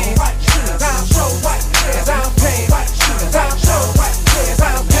 I'm paying white shooters, I'm show white kids, I'm paying white shooters, I'm show white kids,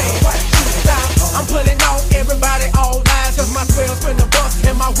 I'm paying white shooters. I'm pulling out everybody all lines 'cause my 12 spin the bus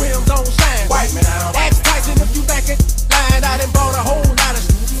and my rims don't shine. White man, ask Tyson if you back it line. I done bought a whole lot of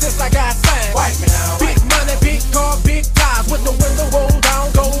since I got signed. White man, big money, big car, big ties with the window roll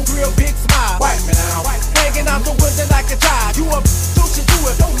down, gold grill, big smile. White man, hanging out the window like a child. You a do shit to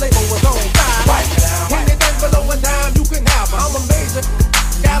it, don't label was on time. White man, anything below a dime you can have. I'm a major,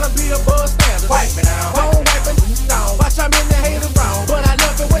 gotta be above standard. White man, don't wipe it down. Watch I'm in the haters round, but I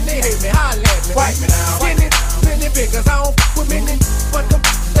love it when they hate me. Holla at me. White man, skinny figures, I don't with many, but the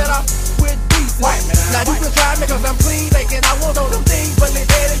that I with decent. White man, now you can try me 'cause I'm clean, thinking I want all them things, but they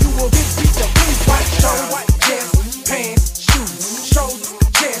better you will get beat the police. White shoulder, white chest, pants, shoes, shoulder,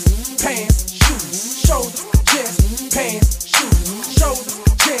 chest, pants, shoes, shoulder, chest, pants, shoes, shoulder,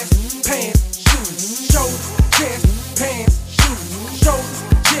 chest, pants, shoes, shoulder, chest, pants, shoes, shoulder,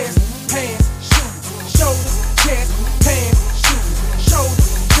 chest, pants, shoes, shoulder, chest, pants, shoes, shoulder,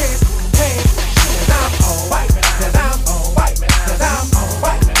 chest, pants, shoes. I'm on white man, 'cause I'm on white man, 'cause I'm on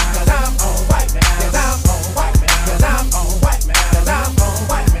white man, 'cause I'm on white man, 'cause I'm on white man, 'cause I'm on white man, 'cause I'm on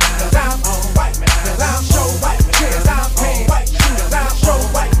white man, 'cause I'm on white man, 'cause I'm show white kids, I'm paying white shooters, I'm show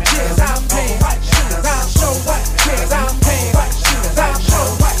white kids, I'm paying white shooters, I'm show white kids, I'm paying white shooters, I'm show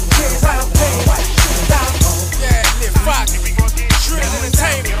white kids, I'm paying white shooters, I'm on. Yeah, live Fox, Drill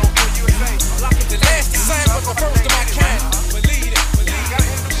Entertainment. The last the same, but the first of my kind. Believe it. Gotta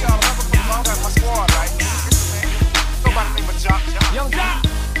introduce y'all. I got my squad, right? Nobody named but John. Young John.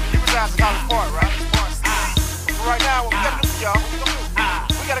 He resides in College Park, right? So right now, what we gotta do for y'all? What we gonna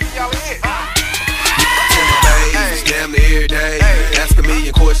do? We gotta get y'all a hit. Damn near every day. Ask a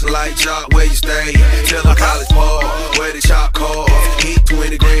million questions like Jock, where you stay? Tell them College Park, where the shop cars. Hit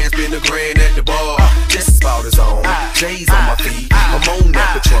 20 grand, spend a grand at the bar. Just about his own. J's on my feet. I'm on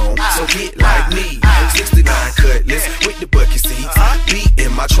that Patron, so get like me. 69 cutlass with the bucket seats. Beat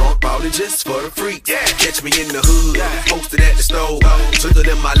in my trunk, bought it just for the freaks. Catch me in the hood, posted at the stove. Twiddled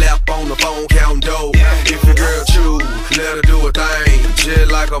in my lap on the phone, counting dough. If your girl choose, let her do a thing.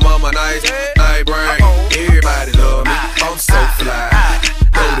 Just like a mama, nice brain. Everybody love me, I'm so fly.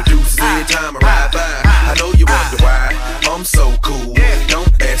 Go to deuces every time I ride by. I know you wonder why I'm so cool. Don't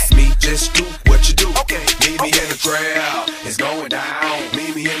ask me, just do what you do. Meet me in the crowd, it's going down.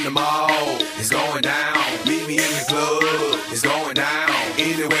 Meet me in the mall, it's going down. Meet me in the club, it's going down.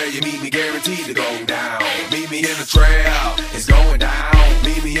 Anywhere you meet me, guaranteed to go down. Meet me in the crowd, it's going down.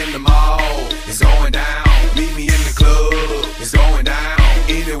 Meet me in the mall, it's going down. Meet me in the club, it's going down.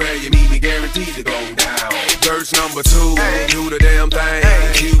 Anywhere you meet me, guaranteed to go down. Verse number 2, do the damn thing.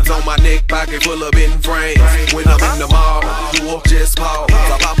 Cubes on my neck, pocket full of in frames. When I'm in the mall, you walk just pause.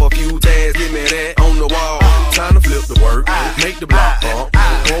 I pop a few tags, give me that on the wall. Time to flip the work, make the block bump.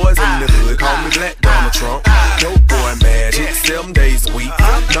 Boys in the hood, call me Black Donald Trump. Dope boy magic, 7 days a week.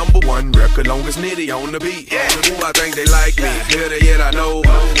 Number 1 record, longest nitty on the beat. Ooh, I think they like me, better yet I know.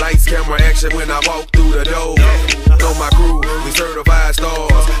 Lights, camera, action when I walk through the door. Know my crew, we certified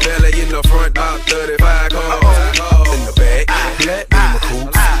stars. Belly in the front, about 35 cars. In the back, black beamer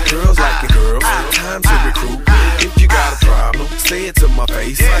coops. Girls like the girls, time to recruit. If you got a problem, say it to my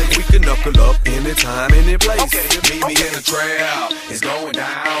face. We can knuckle up anytime, any place. Meet me in the trap, it's going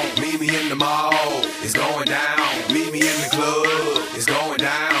down. Meet me in the mall, it's going down. Meet me in the club, it's going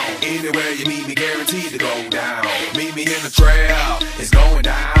down. Anywhere you meet me, guaranteed to go down. Meet me in the trap, it's going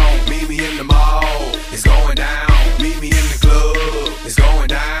down. Meet me in the mall, it's going down. Meet me in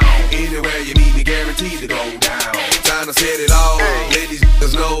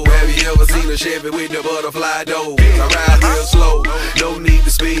Chevy with the butterfly doors. I ride real slow, no need to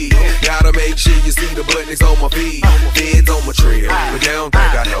speed. Gotta make sure you see the buttons on my feet. Feds on my trail, but they don't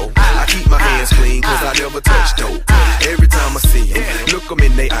think I know. I keep my hands clean, cause I never touch dope. Every time I see them, look them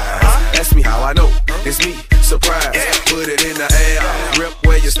in their eyes. Ask me how I know, it's me, surprise. Put it in the air, rip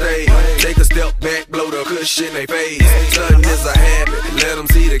where you stay. Take a step back, blow the cushion they face. Sudden is a habit, let them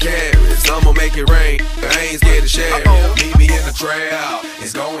see the carrots. I'ma make it rain, I ain't scared to share it. Meet me in the trail,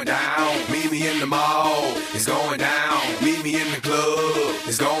 it's going down. Meet me in the mall, it's going down. Meet me in the club,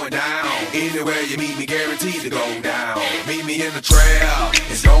 it's going down. Anywhere you meet me, guaranteed to go down. Meet me in the trail,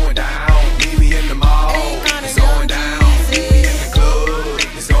 it's going down. Meet me in the mall, it's going down. Meet me in the club,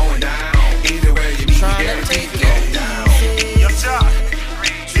 it's going down. Anywhere you meet me, guaranteed to go down. Yo, Chuck,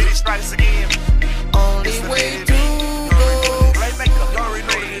 hit it strikes again. Only way to go.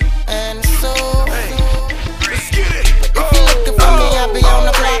 And so, let's get it. If you're looking for me, I'll be on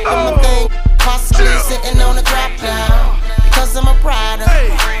the block with my thing. Possibly sitting on the drop now. Because I'm a rider.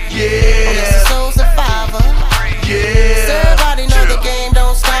 Yeah. Oh, yes, a soul survivor. Yeah. So everybody know the game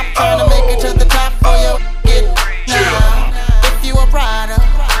don't stop. Trying to make it to the top for your get now. If you a rider.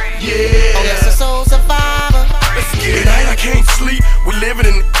 Yeah. Oh, yes, a soul survivor. Let's get it. Tonight I can't sleep. We living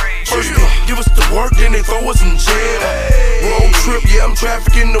in first they give us the work, then they throw us in jail. Road trip, yeah, I'm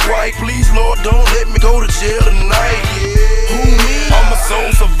trafficking the white. Please, Lord, don't let me go to jail tonight. Who me? I'm a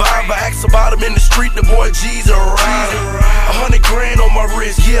soul survivor. Ask about him in the street, the boy G's a rider. 100 grand on my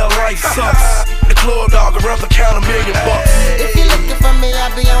wrist, yeah, life sucks. The club dog, I'd rather count $1 million. If you're looking for me,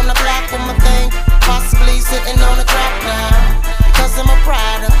 I'll be on the block with my thing. Possibly sitting on the drop now. Because I'm a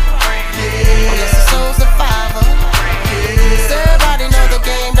rider. Oh, yes, a soul survivor. So everybody know the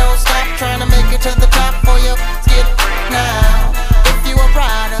game don't stop. Trying to make it to the top for you get now. If you a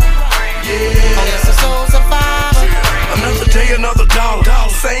rider. Oh, yes, a soul survivor. Another day, another dollar.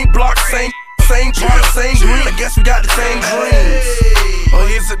 Same block, same part, same green. I guess we got the same dreams. Or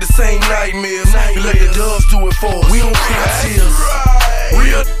is it the same nightmares? We let the doves do it for us. We don't cry tears.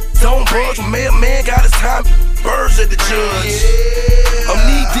 Real don't budge. Man got his time. Birds at the judge. I'm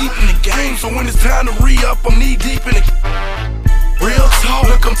knee deep in the game, so when it's time to re-up, I'm knee deep in the real talk.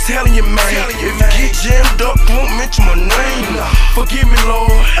 Look, I'm telling you, man. If you get jammed up, don't mention my name. Forgive me,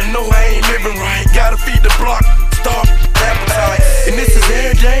 Lord. I know I ain't living right. Gotta feed the block. Start appetite. And this is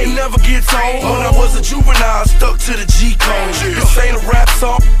every day, it never gets old. When I was a juvenile, stuck to the G code. This ain't a rap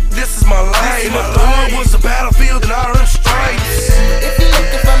song, this is my life. And if the hood was a battlefield, then I earned stripes. If you're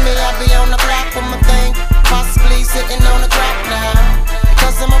looking for me, I'll be on the block with my thing. Possibly sitting on the drop now.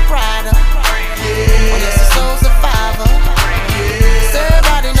 Because I'm a rider. Oh, yes, a soul survivor. So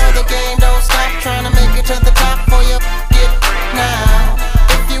everybody know the game don't stop. Trying to make it to the top for you get now.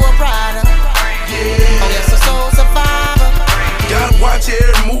 If you a rider. Oh, yes, a soul survivor. Gotta watch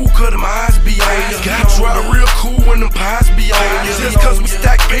every move, cause them eyes be on ya. Gotta drive real cool when them pies be on ya. Just cause we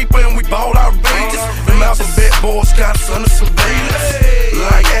stack paper and we bought outrageous. Them alphabet boys got us under surveillance.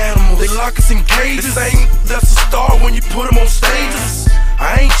 Like animals, they lock us in cages. That's a star when you put them on stages.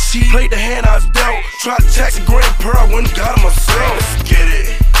 I ain't cheat, played the hand I was dealt. Tried to tax a grand per, I went and got it myself. Let's get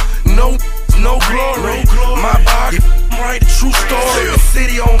it. No glory. My body, right, the true story. The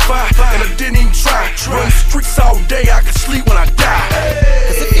city on fire, and I didn't even try. Run the streets all day, I can sleep when I die.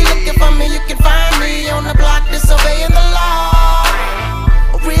 Cause if you're looking for me, you can find me on the block disobeying the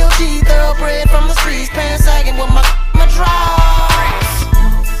law. A real G, thoroughbred from the streets, pants sagging with my draws.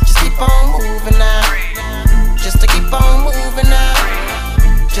 Just keep on moving now. Just to keep on moving now.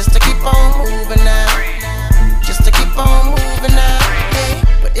 Just to keep on moving now. Just to keep on moving now. Hey.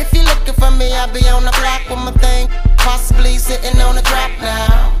 But if you're looking for me, I'll be on the block with my thing. Possibly sitting on the drop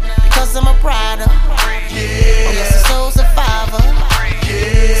now. Because I'm a rider. Oh, yes, a soul survivor.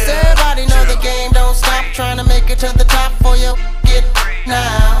 So everybody know the game don't stop. Trying to make it to the top for you get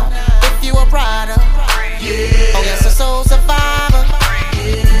now. If you a rider. Oh, yes, a soul survivor.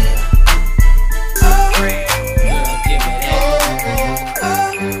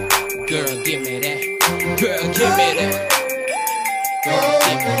 Girl, give me that. Girl, give me that. Girl,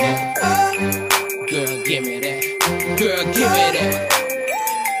 give me that. Girl, give me that. Girl, give me that.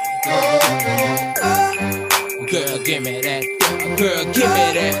 Girl, give me that. Girl, give me that. Girl, give me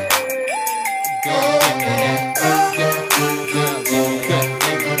that. Girl, give me that.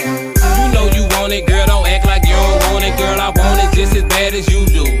 You know you want it, girl. Don't act like you don't want it, girl. I want it just as bad as you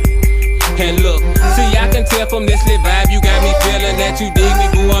do. And look, see, I can tell from this lit vibe, you got me feeling that you dig me,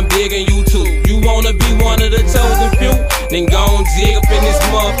 boo, I'm digging you too. You wanna be one of the chosen few? Then go on jig up in this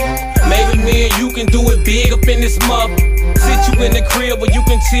month. Maybe me and you can do it big up in this month. See, sit you in the crib where you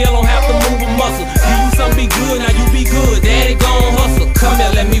can chill, don't have to move a muscle. Give you something be good, now you be good. Daddy gon' hustle. Come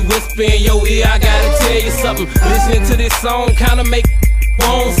here, let me whisper in your ear. I gotta tell you something. Listening to this song kinda make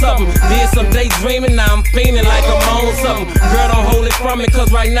on something. Did some daydreaming, now I'm feeling like I'm on something. Girl, don't hold it from me,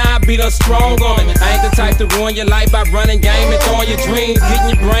 cause right now I be done strong on it. I ain't the type to ruin your life by running game and throwing your dreams. Getting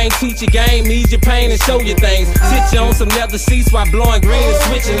your brain, teach your game, ease your pain and show you things. Sit you on some leather seats while blowing green and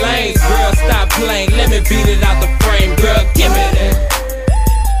switching lanes. Girl, stop playing, let me beat it out the frame. Girl, give me that.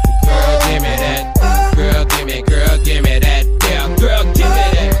 Girl, give me that. Girl, give me that. Yeah, girl, give me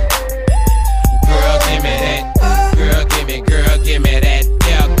that. Girl, give me that. Girl, give me that.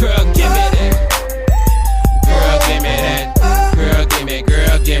 Yeah, girl, give me that. Girl, give me that.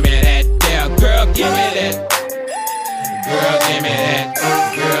 Girl, give me that. Yeah, girl, give me that. Girl, give me that.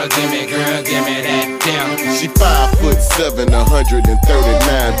 Girl, give me that. Yeah. She 5'7",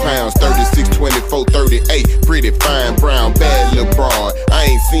 139 pounds, 36, 24, 38. Pretty fine brown, bad little broad. I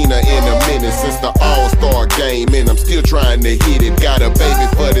ain't seen her in a minute since the All-Star game, and I'm still trying to hit it. Got a baby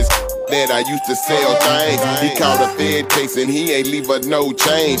for this that I used to sell things. He caught a Fed case and he ain't leave her no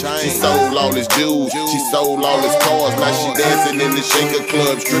change. She sold all his jewels, she sold all his cars. Now she dancing in the shaker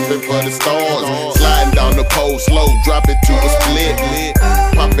club, stripping for the stars. Sliding down the pole slow, drop it to a split.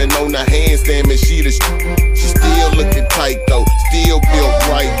 Popping on the handstand, man, she still looking tight though, still built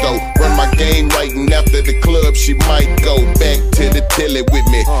right though. Run my game right, and after the club she might go back to the telly with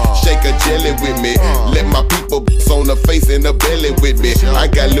me. Shake a jelly with me, let my people on her face and her belly with me. I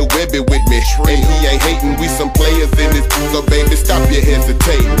got Lil Webby with me, and he ain't hating. We some players in this, so baby stop your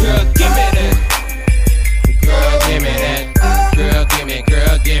hesitating. Girl, give me that. Girl, give me that. Girl,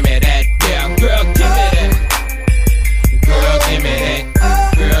 give me that. Yeah, girl, give me that. Girl, give me that.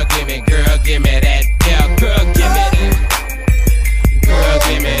 Girl, give me that. Yeah, girl, give me that. Girl,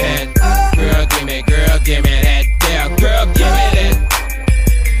 give me that. Girl, give me that. Yeah, girl, give me that.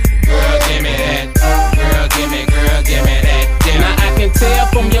 Girl, give me that. Girl, give me that. Now I can tell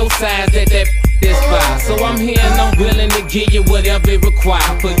from your size that is fire. So I'm here and I'm willing to give you whatever it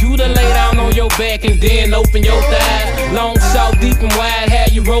requires. For you to lay down on your back and then open your thighs. Long, short, deep and wide,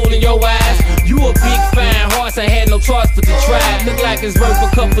 have you rolling your eyes. You a big fine horse, ain't had no choice but to try. Look like it's worth a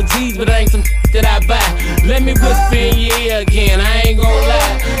couple G's, but ain't some that I buy. Let me whisper in your ear again, I ain't gon'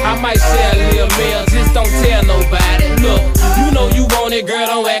 lie. I might share a little mail, just don't tell nobody. Look, you know you want it, girl,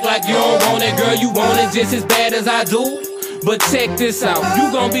 don't act like you don't want it. Girl, you want it just as bad as I do. But check this out, you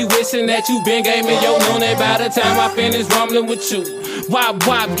gon' be wishing that you been gave me your money by the time I finish rumbling with you. Wop,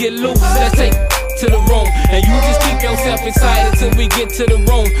 wop, get loose, let's take to the room. And you just keep yourself excited till we get to the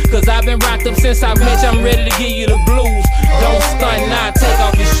room. Cause I've been rocked up since I met you, I'm ready to give you the blues. Don't stunt, now take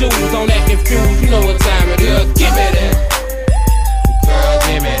off your shoes, don't act confused, you know what time it is. Give me that. Girl,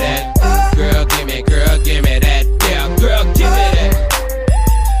 give me that. Girl, give me that. Yeah, girl, give me that.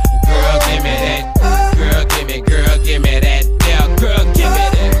 Girl, give me that. Girl, give me that. Yeah, girl, give me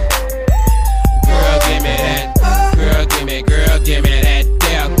that. Girl, give me that. Girl, give me that.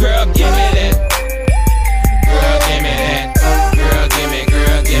 Yeah, girl, give me that. Girl, give me that.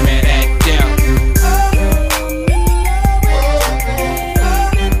 Girl, give me that. Yeah.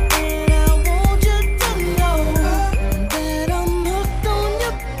 I want you to know that I'm hooked on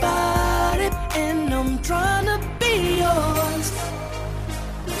your body and I'm trying to be yours.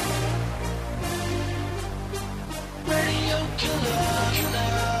 Radio killer.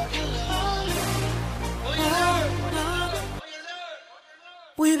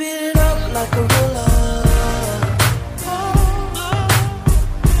 We beat it up like a gorilla.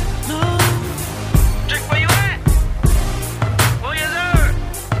 Drake, where you at? Oh yes sir.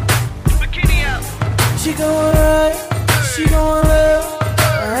 Bikini out. She gon' right, she gon' left.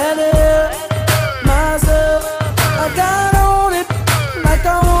 I had to help myself. I got on it like I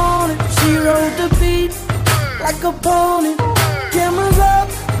want it. She rode the beat like a pony. Cameras up,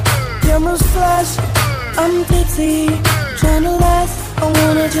 cameras flash. I'm tipsy, tryna last. I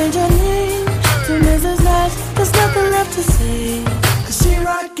wanna change her name to Mrs. Nash. There's nothing left to say, cause she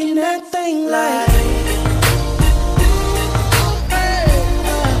rockin' that thing like.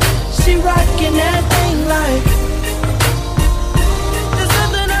 She rockin' that thing like. There's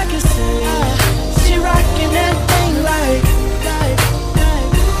nothing I can say. She rockin' that thing like.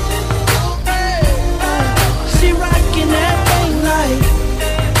 She rockin' that thing like.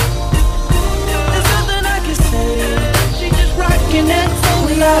 There's nothing I can say. She just rockin' that thing.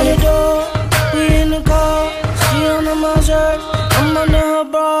 We out the door, we in the car. She under my shirt, I'm under her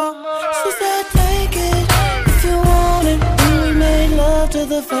bra. She said take it if you want it. And we made love to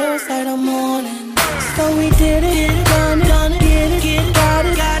the first light of morning. So we did it, done it, get it, got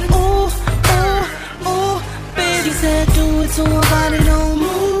it. Ooh, ooh, ooh, baby. She said do it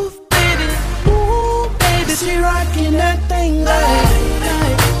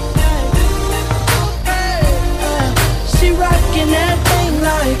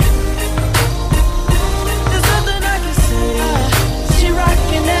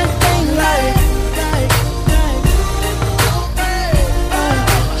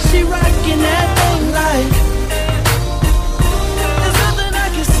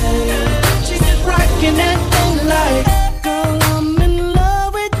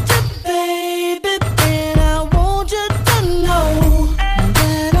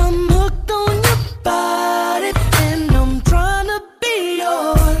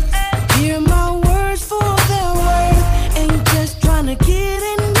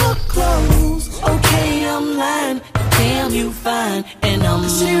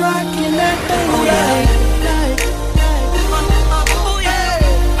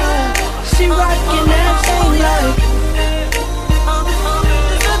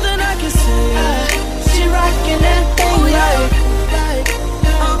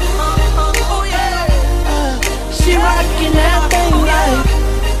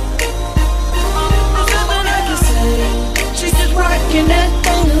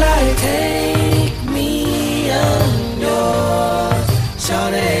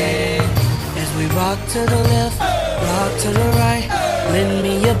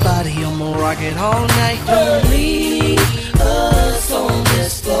body, I'ma rock it all night. Don't leave us on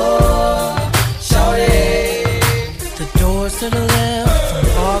this floor, shorty. The doors to the left,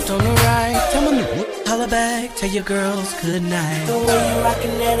 involved on the right. Tell me, holla back, tell your girls good night. The way you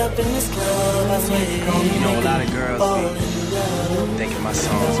rockin' that up in this club, I swear. You know a lot of girls be thinking my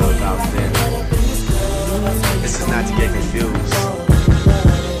songs are about them. This is not to get confused.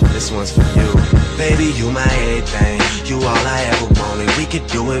 This one's for you. Baby, you my everything. You all I ever wanted. We could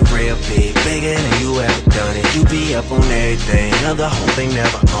do it real big, bigger than you ever done it. You be up on everything, other whole thing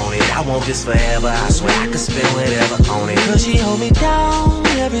never own it. I want this forever, I swear I could spend whatever on it. Cause she hold me down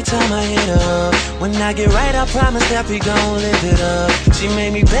every time I hit her. When I get right, I promise that we gon' live it up. She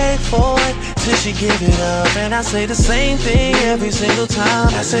made me beg for it till she give it up. And I say the same thing every single time.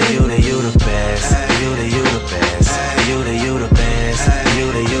 I say you the best. You the best. You the best. You the best.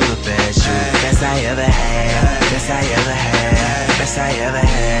 You the best I ever had. Best I ever had. Best I ever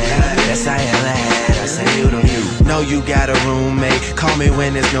had. Best I ever had. I say you the you. Know you got a roommate. Call me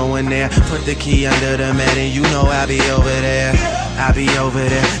when there's no one there. Put the key under the mat and you know I'll be over there. I be over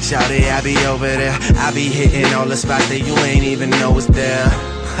there, shout it, I be over there. I be hitting all the spots that you ain't even know is there.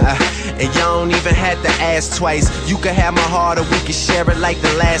 And you don't even have to ask twice. You can have my heart or we can share it like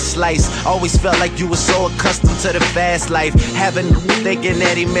the last slice. Always felt like you were so accustomed to the fast life. Having thinking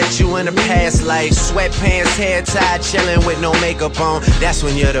that he met you in a past life. Sweatpants, hair tied, chilling with no makeup on. That's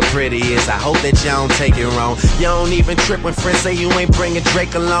when you're the prettiest. I hope that you don't take it wrong. You don't even trip when friends say you ain't bringing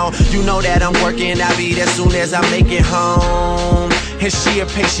Drake along. You know that I'm working, I'll be there soon as I make it home. And she a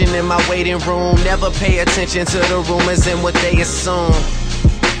patient in my waiting room. Never pay attention to the rumors and what they assume.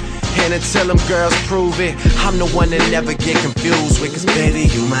 And until them girls prove it, I'm the one that never get confused with. Cause baby,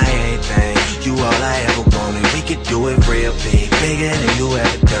 you my everything. You all I ever wanted. We could do it real big, bigger than you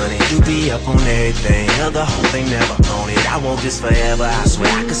ever done it. You be up on everything, other whole thing never own it. I want this forever, I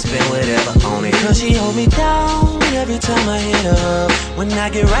swear I could spend whatever on it. Cause she hold me down every time I hit her. When I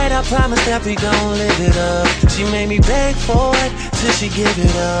get right, I promise that we gon' live it up. She made me beg for it till she give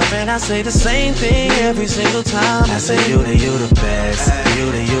it up. And I say the same thing every single time. I say you the best. You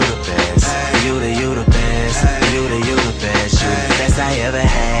the best. You the best. You the best. You the best I ever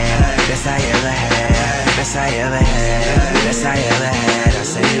had. Best I ever had. Best I ever had. Best I ever had. I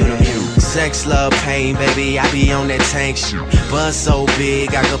say you the you. Sex, love, pain, baby, I be on that tank shit. Buzz so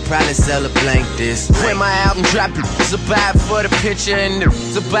big, I could probably sell a blank this. When my album drop, it's a buy for the picture and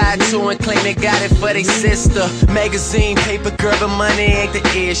to buy two and claim they got it for they sister. Magazine, paper, girl, but money ain't the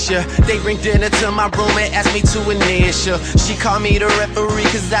issue. They bring dinner to my room and ask me to initial. She call me the referee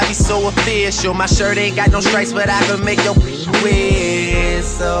cause I be so official. My shirt ain't got no stripes, but I can make your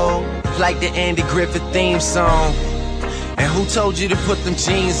whistle. Like the Andy Griffith theme song. And who told you to put them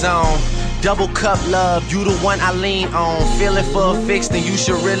jeans on? Double cup love, you the one I lean on. Feeling for a fix, then you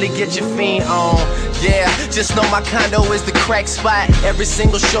should really get your fiend on. Yeah, just know my condo is the crack spot. Every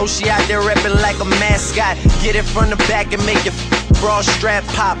single show she out there reppin' like a mascot. Get it from the back and make your bra strap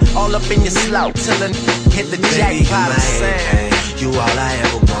pop. All up in your slout till it hit the jackpot. You all I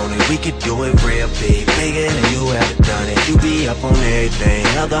ever wanted. We could do it real big, bigger than you ever done it. You be up on everything,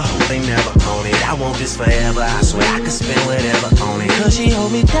 other whole thing never own it. I want this forever, I swear I could spend whatever on it. Cause she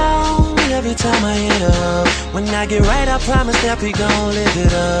hold me down every time I hit her. When I get right, I promise that we gon' live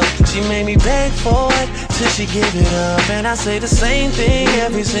it up. She made me beg for it till she give it up. And I say the same thing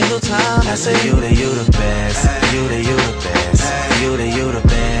every single time. I say you the best. You the best. You the best. You the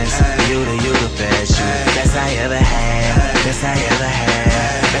best. You the best I ever had. Best I ever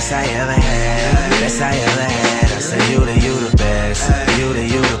had. Best I ever had. Best I ever had. I say you the best. You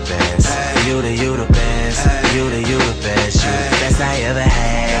the best. You the best. You the best. You the best I ever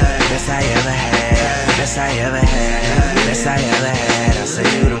had. Best I ever had. Best I ever had. Best I ever had. I say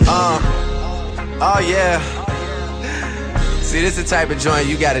you the oh yeah. See, this is the type of joint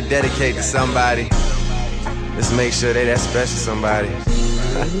you gotta dedicate to somebody. Let's make sure they that special somebody.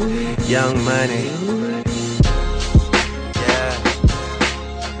 Young Money.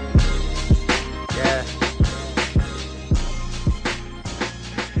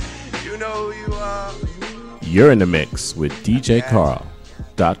 You're in the mix with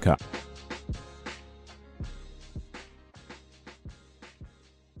DJCarl.com.